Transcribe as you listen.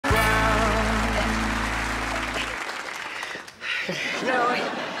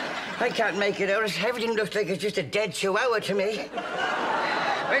I can't make it out. Everything looks like it's just a dead chihuahua to me.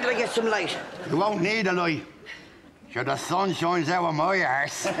 Where do I get some light? You won't need a light. Sure, the sun shines out of my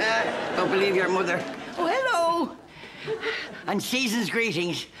arse. Don't believe your mother. Oh, hello. And season's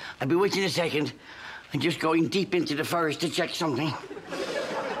greetings. I'll be with you in a second. I'm just going deep into the forest to check something.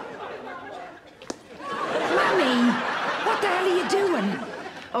 Mammy, what the hell are you doing?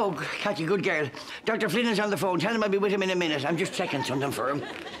 Oh, Cathy, good girl. Dr. Flynn is on the phone. Tell him I'll be with him in a minute. I'm just checking something for him.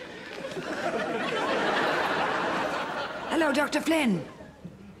 Hello, Dr. Flynn.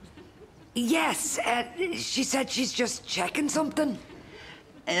 Yes, she said she's just checking something.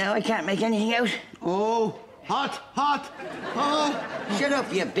 No, I can't make anything out. Oh, hot. Oh. Shut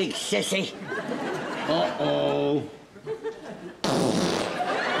up, you big sissy. Uh-oh.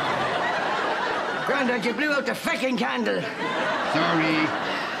 Grandad, you blew out the feckin' candle. Sorry.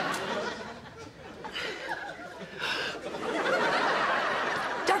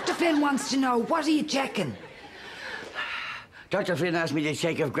 Dr. Flynn wants to know, what are you checking? Dr. Flynn asked me to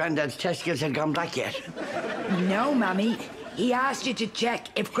check if Grandad's testicles had gone black yet. No, Mammy. He asked you to check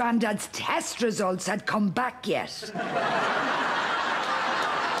if Grandad's test results had come back yet.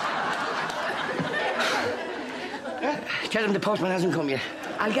 Tell him the postman hasn't come yet.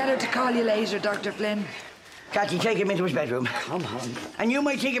 I'll get her to call you later, Dr. Flynn. Cathy, take him into his bedroom. Come on. And you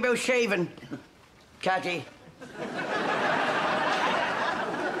might think about shaving. Cathy.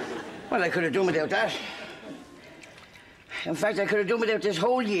 Well, I could have done without that. In fact, I could have done without this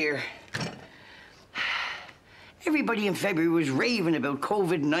whole year. Everybody in February was raving about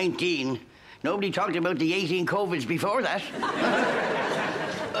COVID-19. Nobody talked about the 18 COVIDs before that.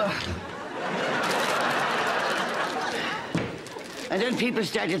 And then people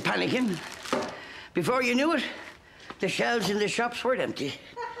started panicking. Before you knew it, the shelves in the shops were empty.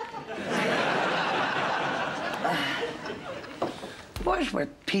 What were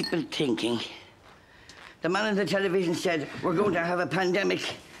people thinking? The man on the television said, we're going to have a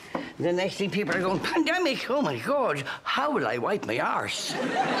pandemic. The next thing people are going, pandemic? Oh my God, how will I wipe my arse?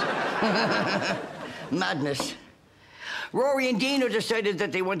 Madness. Rory and Dino decided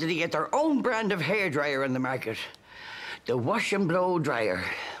that they wanted to get their own brand of hairdryer on the market. The wash and blow dryer.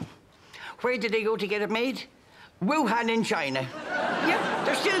 Where did they go to get it made? Wuhan in China. Yeah,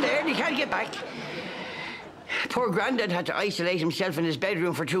 they're still there, they can't get back. Poor Grandad had to isolate himself in his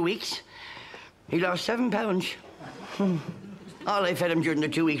bedroom for 2 weeks. He lost 7 pounds. All I fed him during the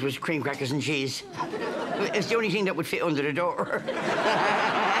 2 weeks was cream crackers and cheese. It's the only thing that would fit under the door.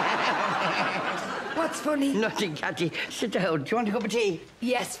 What's funny? Nothing, Cathy. Sit down. Do you want a cup of tea?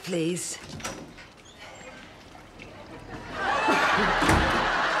 Yes, please.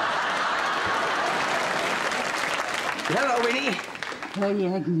 Hello, Winnie. Hey,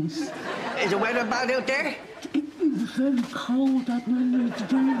 Agnes. Is the weather bad out there? It's very cold that night.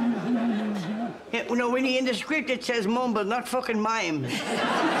 Yeah, no, Winnie, in the script it says mumble, not fucking mime.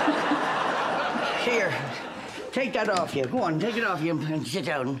 Here, take that off you. Go on, take it off you and sit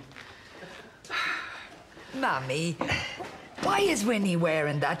down. Mammy, why is Winnie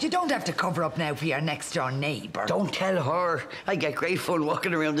wearing that? You don't have to cover up now for your next door neighbour. Don't tell her. I get great fun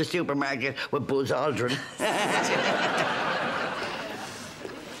walking around the supermarket with Buzz Aldrin.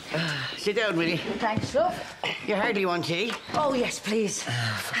 Sit down, Winnie. Thanks, love. You hardly want tea. Oh, yes, please. For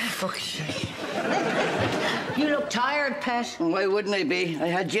fuck's sake. You look tired, Pet. Why wouldn't I be? I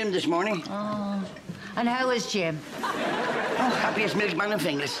had Jim this morning. Oh. And how is Jim? Oh, happiest milkman in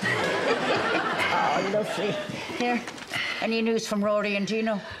Finglas. Oh, lovely. Here, any news from Rory and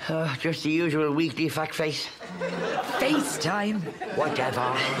Dino? Just the usual weekly fact face. FaceTime.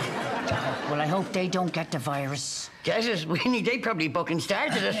 Whatever. Well, I hope they don't get the virus. Get it, Winnie? They probably fucking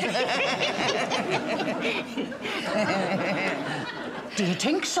started it. Do you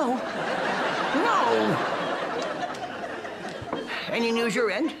think so? No. Any news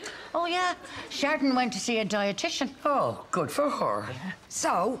your end? Oh, yeah. Sheridan went to see a dietitian. Oh, good for her.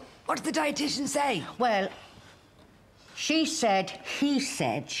 So, what did the dietitian say? Well, he said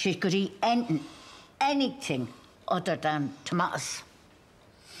she could eat anything other than tomatoes.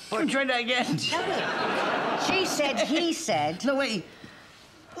 Oh, try that again. She said he said... No, wait.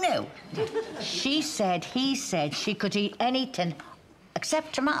 No. She said he said she could eat anything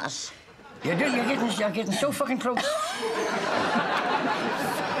except tomatoes. You're getting so fucking close.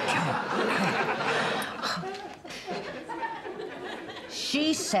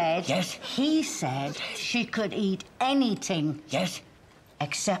 She said... Yes? He said she could eat anything... Yes?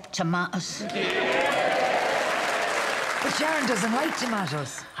 Except tomatoes. But Sharon doesn't like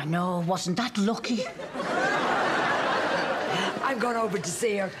tomatoes. I know, wasn't that lucky? I'm going over to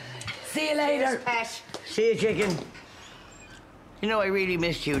see her. See you later. Pet. See you, chicken. You know, I really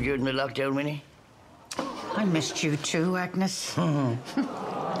missed you during the lockdown, Winnie. I missed you too, Agnes.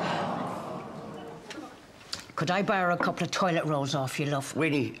 Could I borrow a couple of toilet rolls off you, love?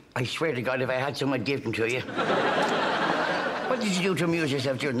 Winnie, I swear to God, if I had some, I'd give them to you. What did you do to amuse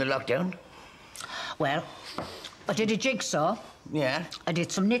yourself during the lockdown? Well, I did a jigsaw. Yeah? I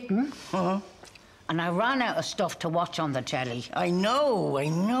did some knitting. And I ran out of stuff to watch on the telly. I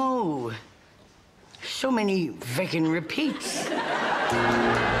know. So many fucking repeats.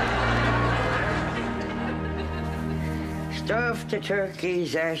 Stuff the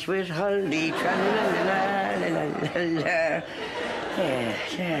turkey's ass with holly, tra-la-la-la-la-la-la.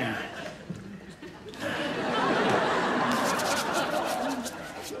 Yeah.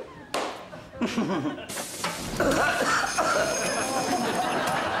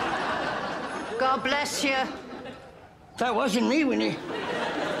 God bless you. That wasn't me, Winnie.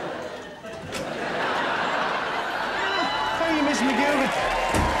 Hey, Miss McGilvert.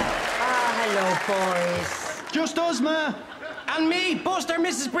 Hello, boys. Just us, Ma. And me, Buster,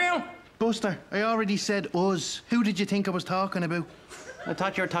 Mrs. Brown. Buster, I already said us. Who did you think I was talking about? I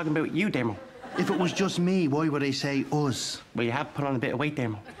thought you were talking about you, Demo. If it was just me, why would I say us? Well, you have put on a bit of weight,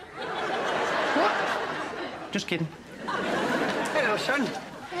 Demo. What? Just kidding. Hello, son.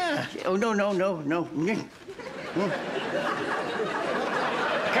 Yeah. Oh, no. Come on.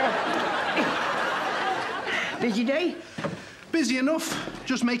 Busy day? Busy enough.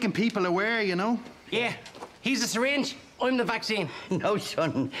 Just making people aware, you know. Yeah, he's the syringe, I'm the vaccine. No,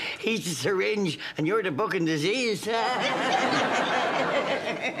 son. He's the syringe, and you're the book and disease.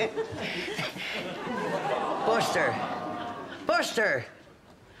 Buster!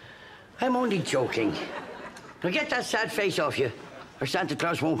 I'm only joking. Now get that sad face off you, or Santa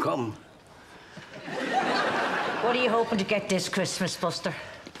Claus won't come. What are you hoping to get this Christmas, Buster?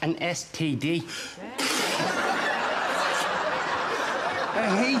 An STD. A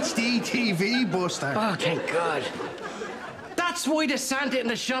HD TV, Buster. Oh, thank God. That's why the Santa in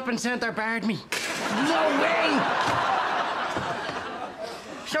the shopping centre barred me. No way!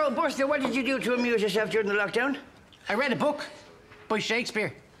 So, Buster, what did you do to amuse yourself during the lockdown? I read a book by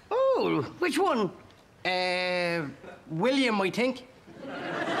Shakespeare. Oh, which one? William, I think.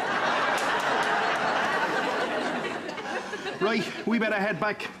 Right, we better head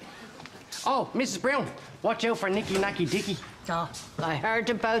back. Oh, Mrs. Brown, watch out for Nicky Nacky Dicky. Oh, I heard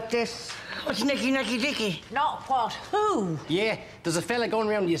about this. What's Nicky Nacky Dicky? Not what? Who? Yeah, there's a fella going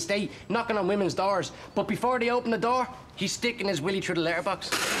around the estate knocking on women's doors, but before they open the door, he's sticking his willy through the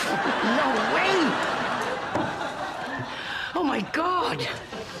letterbox. No way! Oh, my God.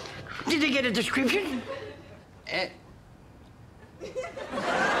 Did they get a description?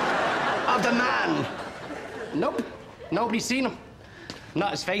 Of the man? Nope, nobody's seen him.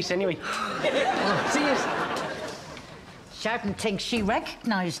 Not his face, anyway. See us. Shouldn't think she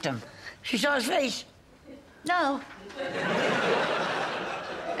recognised him. She saw his face. No.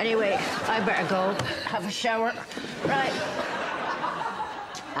 Anyway, I better go have a shower. Right.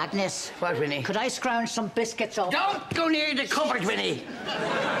 Agnes. What, Winnie? Could I scrounge some biscuits off? Don't go near the cupboard, Winnie.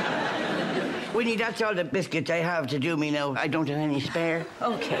 Winnie, that's all the biscuits I have to do me now. I don't have any spare.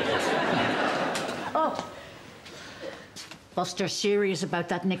 Okay. Oh. Buster's serious about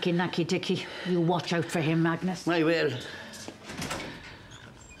that Nicky Nacky Dicky. You watch out for him, Agnes. I will.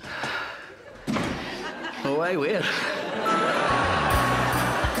 Oh, I will.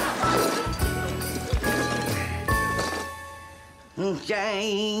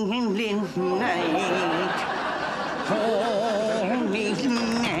 Silent night, holy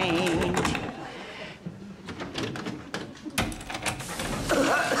night.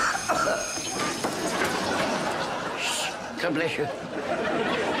 God bless you.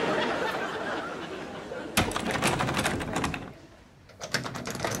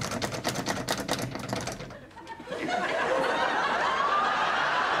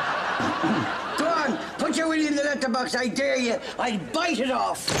 Go on, put your willy in the letterbox, I dare you. I'll bite it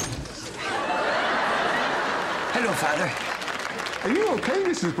off. Hello, Father. Are you okay,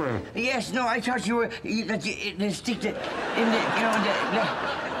 Mrs. Brown? Yes, no, I thought you were... that you stick the... in the... you know, the...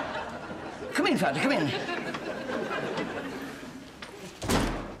 Come in, Father, come in.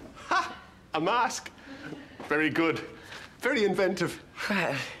 Ha! A mask. Very good. Very inventive.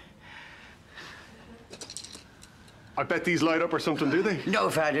 I bet these light up or something, do they? No,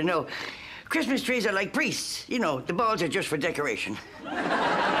 Father, no. Christmas trees are like priests. You know, the balls are just for decoration.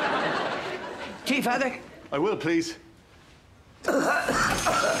 Tea, Father? I will, please.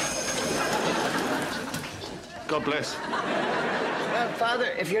 God bless. Well,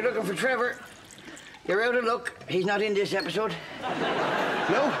 Father, if you're looking for Trevor, you're out of luck. He's not in this episode.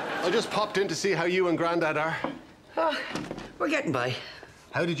 No, I just popped in to see how you and Grandad are. Oh, We're getting by.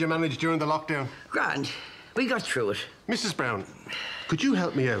 How did you manage during the lockdown? Grand. We got through it. Mrs. Brown, could you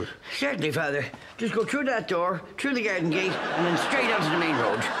help me out? Certainly, Father. Just go through that door, through the garden gate, and then straight out to the main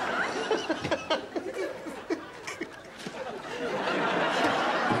road.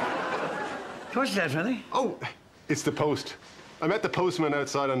 What's that, Father? Oh, it's the post. I met the postman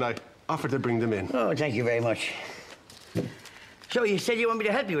outside and I offered to bring them in. Oh, thank you very much. So you said you want me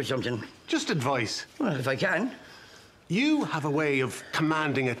to help you with something? Just advice. Well, if I can. You have a way of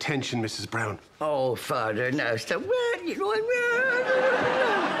commanding attention, Mrs. Brown. Oh, Father, now stop.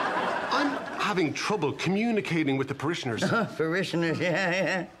 I'm having trouble communicating with the parishioners. Parishioners,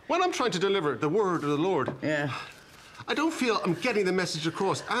 yeah. When I'm trying to deliver the word of the Lord, Yeah. I don't feel I'm getting the message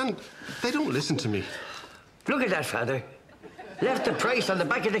across, and they don't listen to me. Look at that, Father. Left the price on the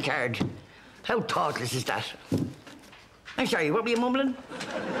back of the card. How thoughtless is that? I'm sorry, what were you mumbling?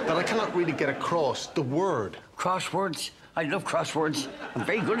 That I cannot really get across the word. Crosswords. I love crosswords. I'm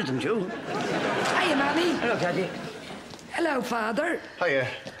very good at them, too. Hiya, Mammy. Hello, Cathy. Hello, Father. Hiya.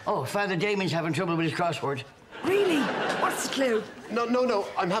 Oh, Father Damien's having trouble with his crossword. Really? What's the clue? No.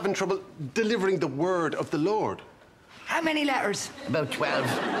 I'm having trouble delivering the word of the Lord. How many letters? About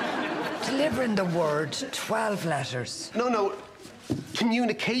 12. Delivering the word, 12 letters. No.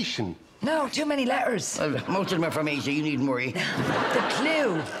 Communication. No, too many letters. Well, most of them are from me, so you needn't worry. The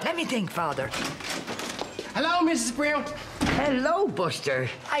clue. Let me think, Father. Hello, Mrs. Brown. Hello, Buster.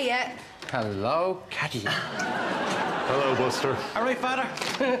 Hiya. Hello, Catty. Hello, Buster. All right, Father.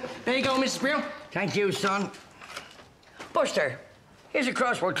 There you go, Mrs. Brown. Thank you, son. Buster, here's a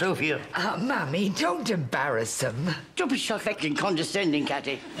crossword clue for you. Mammy, don't embarrass him. Don't be self-affecting, condescending,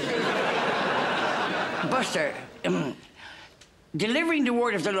 Cathy. Buster, delivering the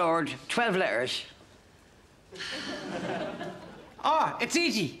word of the Lord, 12 letters. Oh, it's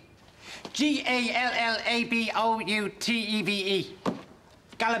easy. Gallabouteve.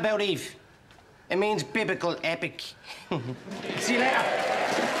 Gallabout Eve. It means biblical epic. See you later.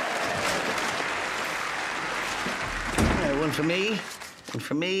 One for me, one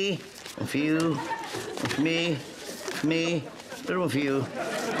for me, one for you, one for me, little one for you,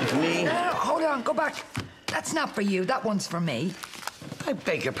 one for me. No, hold on, go back. That's not for you, that one's for me. I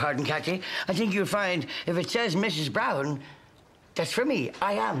beg your pardon, Cathy. I think you'll find if it says Mrs. Brown, that's for me.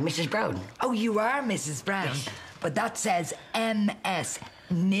 I am Mrs. Brown. Oh, you are Mrs. Brown. Yes. But that says M.S.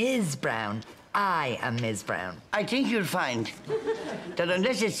 Ms. Brown. I am Ms. Brown. I think you'll find that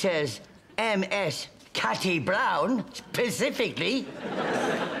unless it says M.S. Catty Brown, specifically,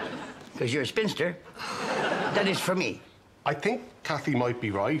 because you're a spinster, that is for me. I think Kathy might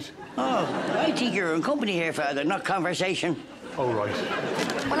be right. Oh, I think you're in company here, Father, not conversation. Oh, right.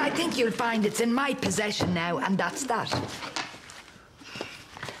 Well, I think you'll find it's in my possession now, and that's that.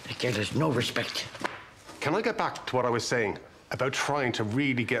 That girl has no respect. Can I get back to what I was saying about trying to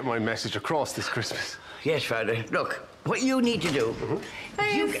really get my message across this Christmas? Yes, Father. Look, what you need to do...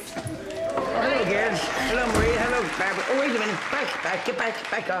 You get... Hello, girls. Hello, Maria. Hello, Barbara. Oh, wait a minute. Get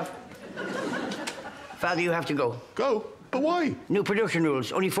back off. Father, you have to go. Go? But why? New production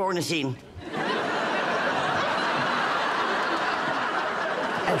rules. Only 4 in a scene.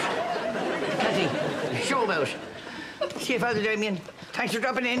 Out. Cathy, show 'em out. See you, Father Damien. Thanks for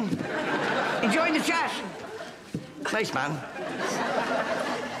dropping in. Enjoying the chat. Nice man.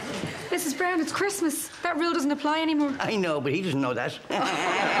 Mrs. Brown, it's Christmas. That rule doesn't apply anymore. I know, but he doesn't know that.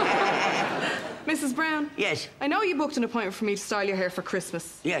 Mrs. Brown? Yes. I know you booked an appointment for me to style your hair for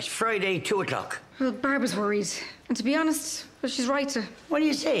Christmas. Yes, Friday, 2 o'clock. Well, Barbara's worried. And to be honest, well, she's right to. What are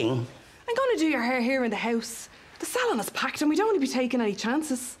you saying? I'm going to do your hair here in the house. The salon is packed and we don't want to be taking any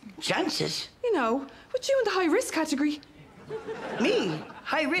chances. Chances? You know, with you in the high-risk category. Me?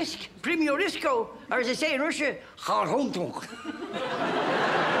 High risk? Premio risco? Or as they say in Russia, harhontok.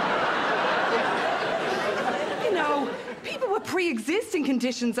 You know, people with pre-existing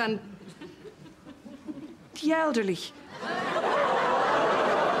conditions and the elderly.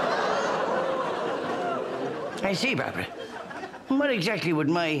 I see, Barbara. What exactly would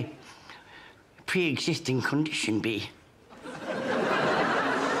my pre-existing condition be?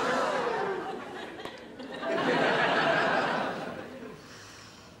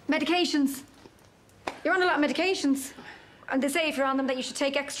 Medications. You're on a lot of medications. And they say if you're on them that you should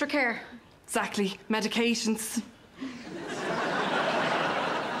take extra care. Exactly. Medications.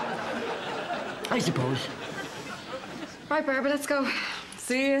 I suppose. Right, Barbara, let's go.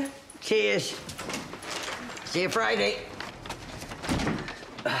 See you. Cheers. See you Friday.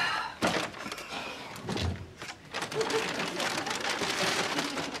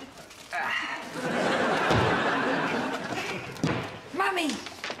 Mammy,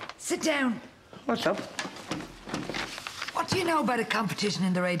 sit down. What's up? What Do you know about a competition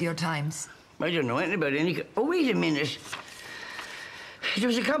in the Radio Times? I don't know anything about any... Oh, wait a minute. There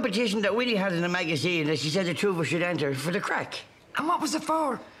was a competition that Willie had in a magazine that she said the two of us should enter for the crack. And what was it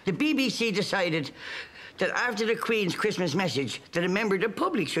for? The BBC decided that after the Queen's Christmas message, that a member of the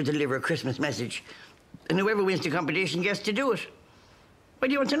public should deliver a Christmas message. And whoever wins the competition gets to do it. What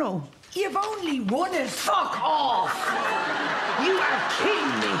do you want to know? You've only won it. Fuck off! You are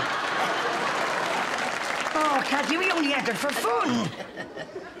kidding me. Oh, Cathy, we only entered for fun.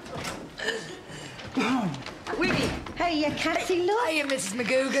 Willie. Hey, Cathy, look. Hiya, Mrs.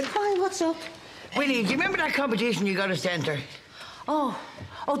 McGugan. Hi, what's up? Willie, do you remember that competition you got us to enter? Oh,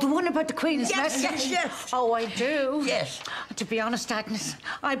 the one about the Queen's message? Yes. Oh, I do. Yes. To be honest, Agnes,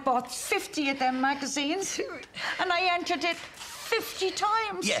 I bought 50 of them magazines, and I entered it 50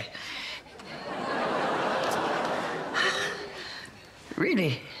 times. Yeah.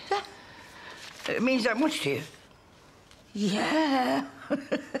 Really? Yeah. It means that much to you? Yeah.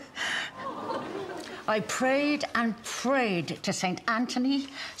 I prayed and prayed to St. Anthony,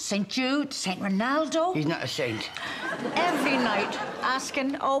 St. Jude, St. Ronaldo. He's not a saint. Every night,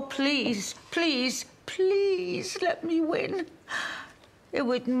 asking, oh, please, please, please let me win. It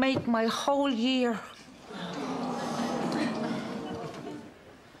would make my whole year.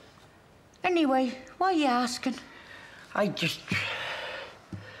 Anyway, why are you asking? I just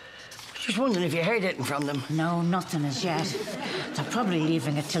wondering if you heard anything from them. No, nothing as yet. They're probably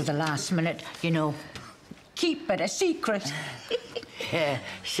leaving it till the last minute, you know. Keep it a secret. Yeah,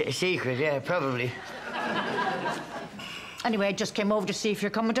 secret, yeah, probably. Anyway, I just came over to see if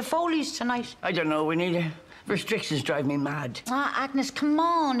you're coming to Foley's tonight. I don't know, Winnie. Restrictions drive me mad. Ah, Agnes, come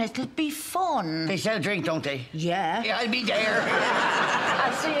on, it'll be fun. They sell drink, don't they? Yeah. Yeah, I'll be there.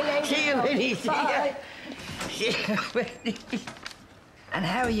 I'll see you later. See you, Winnie. See Bye. you. See you, Winnie. And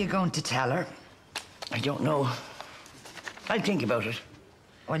how are you going to tell her? I don't know. I'll think about it.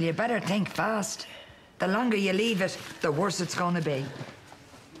 Well, you better think fast. The longer you leave it, the worse it's going to be.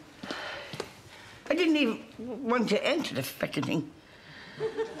 I didn't even want to enter the fucking thing.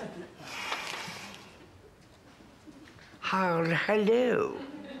 Hello.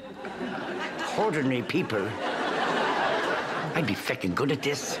 Ordinary people. I'd be fucking good at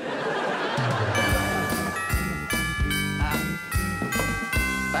this.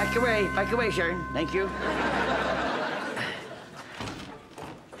 Back away, Sharon. Thank you.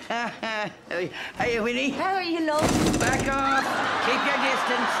 Hiya, Winnie. How are you, love? Back off. Keep your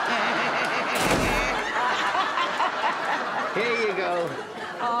distance. Here you go.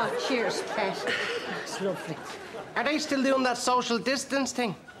 Oh, cheers, pet. It's lovely. Are they still doing that social distance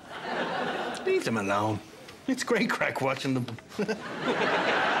thing? Leave them alone. It's great crack watching them.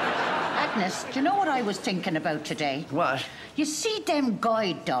 Agnes, do you know what I was thinking about today? What? You see them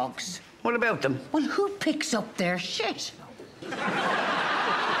guide dogs? What about them? Well, who picks up their shit?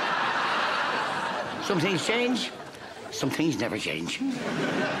 Some things change, some things never change.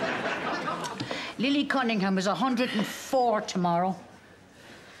 Lily Cunningham is 104 tomorrow.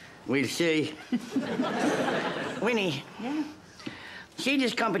 We'll see. Winnie. Yeah? See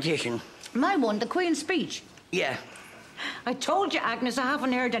this competition? My one, the Queen's speech. Yeah. I told you, Agnes, I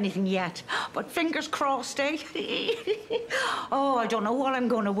haven't heard anything yet. But fingers crossed, eh? Oh, I don't know what I'm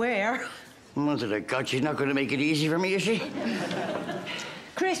going to wear. Mother of God, she's not going to make it easy for me, is she?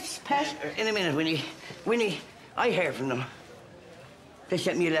 Crisps, pet. In a minute, Winnie. Winnie, I heard from them. They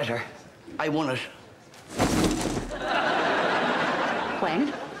sent me a letter. I won it.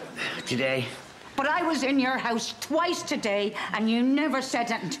 When? Today. But I was in your house twice today, and you never said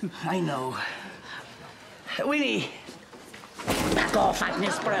anything. I know. Winnie. Back off,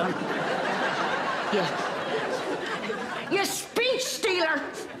 Agnes Brown. You speech stealer!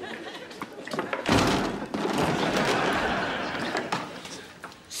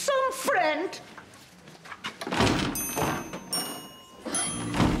 Some friend.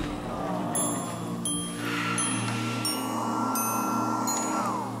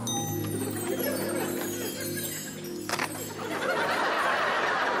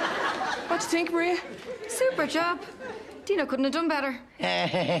 What do you think, Maria? Super job. Dino couldn't have done better.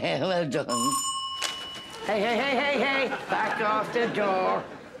 Well done. Hey. Back off the door.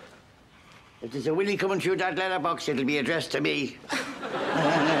 If there's a Willie coming through that letterbox, it'll be addressed to me.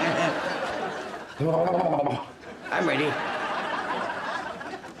 I'm ready.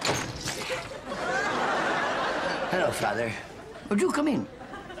 Hello, Father. Would you come in?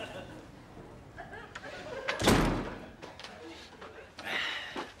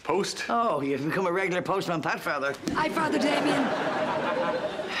 Post? Oh, you've become a regular postman, Pat, Father. Hi, Father Damien.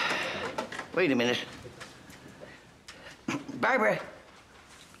 Wait a minute.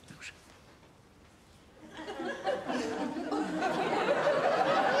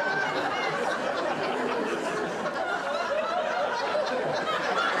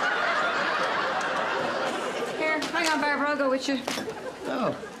 with you.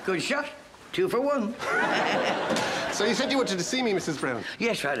 Oh, good shot. 2 for 1. So you said you wanted to see me, Mrs. Brown?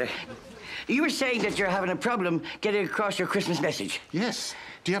 Yes, Father. You were saying that you're having a problem getting across your Christmas message. Yes.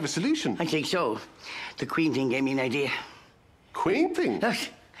 Do you have a solution? I think so. The Queen thing gave me an idea. Queen thing? Look,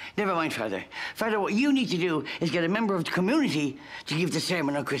 never mind, Father. Father, what you need to do is get a member of the community to give the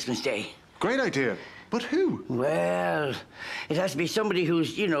sermon on Christmas Day. Great idea. But who? Well, it has to be somebody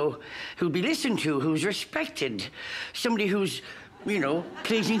who's, who'll be listened to, who's respected. Somebody who's,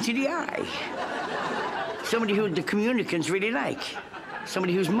 pleasing to the eye. Somebody who the communicants really like.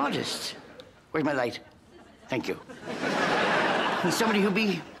 Somebody who's modest. Where's my light? Thank you. And somebody who'll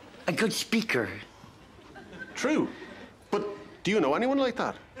be a good speaker. True. But do you know anyone like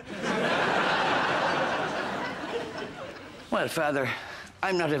that? Well, Father,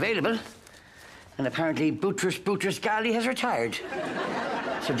 I'm not available. And apparently Boutros Ghali has retired.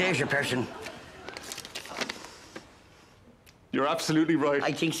 So there's your person. You're absolutely right.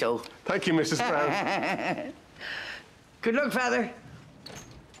 I think so. Thank you, Mrs. Brown. Good luck, Father.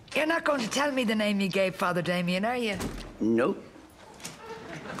 You're not going to tell me the name you gave Father Damien, are you? Nope.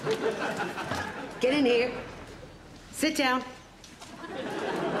 Get in here. Sit down.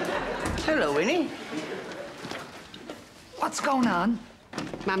 Hello, Winnie. What's going on?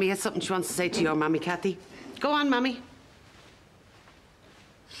 Mammy has something she wants to say to your Mammy, Kathy. Go on, Mammy.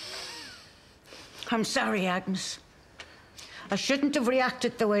 I'm sorry, Agnes. I shouldn't have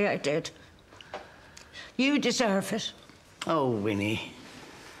reacted the way I did. You deserve it. Oh, Winnie.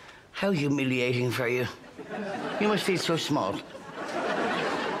 How humiliating for you. You must feel so small.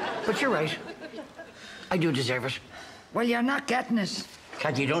 But you're right. I do deserve it. Well, you're not getting it.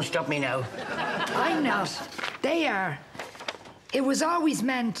 Kathy, don't stop me now. I'm not. They are. It was always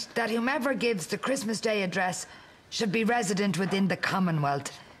meant that whomever gives the Christmas Day address should be resident within the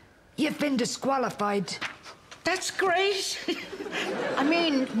Commonwealth. You've been disqualified. That's great. I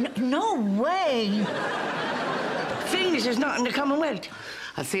mean, no way. Fingers is not in the Commonwealth.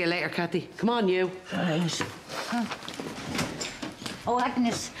 I'll see you later, Kathy. Come on, you. Thanks. Oh,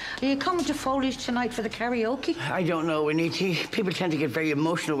 Agnes, are you coming to Foley's tonight for the karaoke? I don't know, Winnie. People tend to get very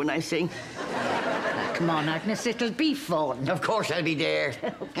emotional when I sing. Come on, Agnes, it'll be fun. Of course I'll be there.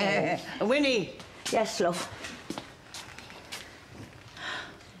 Okay. Winnie. Yes, love.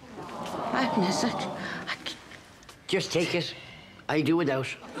 Agnes, Just take it. I do without.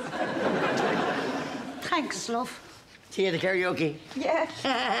 thanks, love. See you at the karaoke. Yes.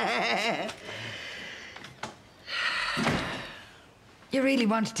 You really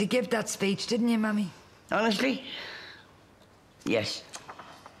wanted to give that speech, didn't you, Mammy? Honestly? Yes.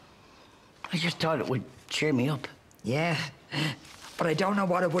 I just thought it would cheer me up. Yeah, but I don't know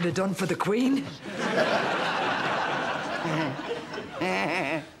what it would have done for the Queen.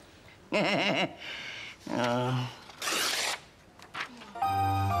 Oh.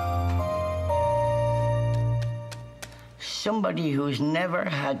 Somebody who's never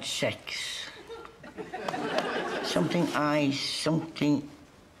had sex. Something I, something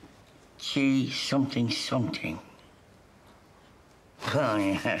she, something. Oh,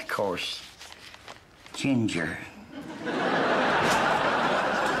 yeah, of course. Ginger.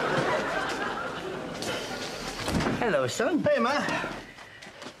 Hello, son. Hey, Ma.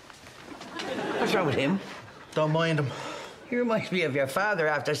 What's wrong with him? Don't mind him. He reminds me of your father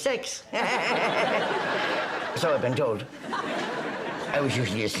after sex. So I've been told. I was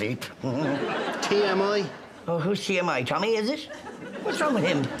usually asleep. TMI. Oh, who's TMI? Tommy, is it? What's wrong with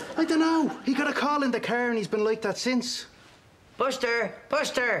him? I don't know. He got a call in the car and he's been like that since. Buster!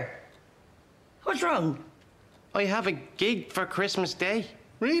 What's wrong? I have a gig for Christmas Day.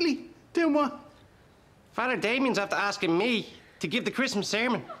 Really? Doing what? Father Damien's after asking me to give the Christmas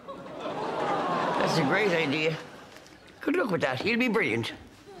sermon. That's a great idea. Good luck with that. You'll be brilliant.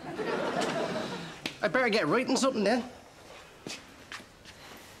 I better get writing something then.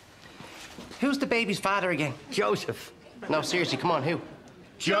 Who's the baby's father again? Joseph. No, seriously, come on, who?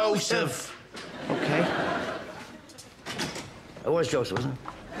 Joseph! Okay. It was Joseph, wasn't it?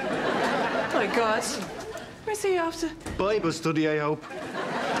 My God. Where's he off to? Bible study, I hope.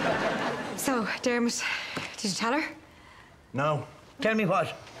 So, Dermot, did you tell her? No. Tell me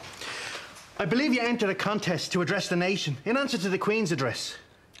what? I believe you entered a contest to address the nation in answer to the Queen's address.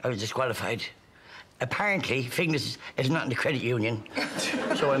 I was disqualified. Apparently, Fingers is not in the credit union,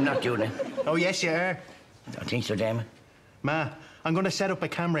 so I'm not doing it. Oh, yes, you are. I don't think so, damn it. Ma, I'm going to set up a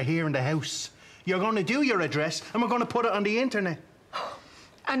camera here in the house. You're going to do your address, and we're going to put it on the internet.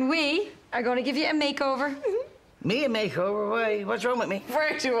 And we are going to give you a makeover. Me a makeover? Why? What's wrong with me?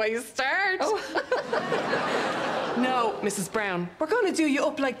 Where do I start? No, Mrs. Brown. We're going to do you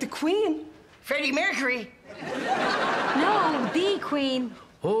up like the Queen. Freddie Mercury? No, the Queen.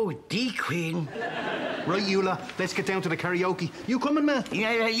 Oh, the Queen. Right, Eula, let's get down to the karaoke. You coming, man?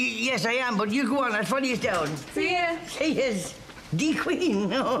 Yeah, yes, I am, but you go on. I'll follow you down. See ya. Yes, the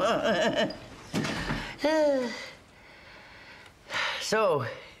Queen. So,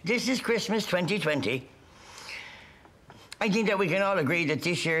 this is Christmas 2020. I think that we can all agree that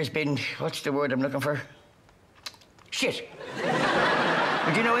this year has been, what's the word I'm looking for? Shit.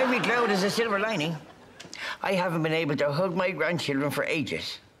 But you know, every cloud has a silver lining. I haven't been able to hug my grandchildren for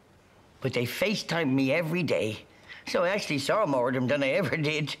ages. But they FaceTime me every day. So I actually saw more of them than I ever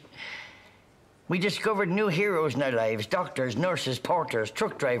did. We discovered new heroes in our lives. Doctors, nurses, porters,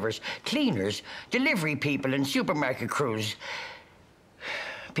 truck drivers, cleaners, delivery people, and supermarket crews.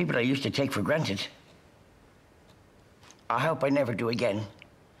 People I used to take for granted. I hope I never do again.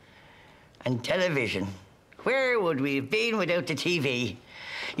 And television. Where would we have been without the TV?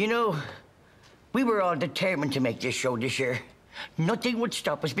 You know, we were all determined to make this show this year. Nothing would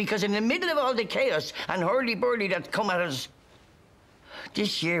stop us because in the middle of all the chaos and hurly-burly that's come at us,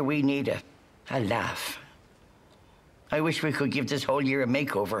 this year we need a laugh. I wish we could give this whole year a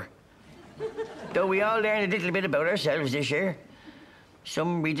makeover. Though we all learned a little bit about ourselves this year.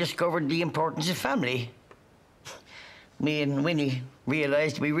 Some rediscovered the importance of family. Me and Winnie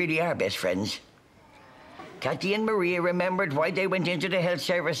realized we really are best friends. Kathy and Maria remembered why they went into the health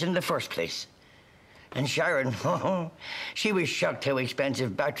service in the first place. And Sharon, she was shocked how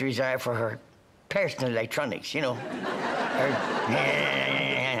expensive batteries are for her personal electronics, you know.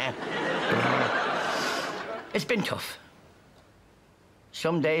 It's been tough.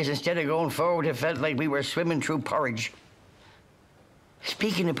 Some days, instead of going forward, it felt like we were swimming through porridge.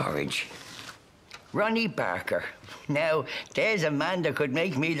 Speaking of porridge, Ronnie Barker. Now, there's a man that could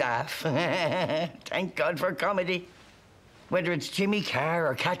make me laugh. Thank God for comedy. Whether it's Jimmy Carr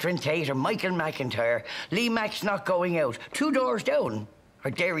or Catherine Tate or Michael McIntyre, Lee Mack's Not Going Out, Two Doors Down,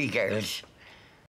 or Dairy Girls.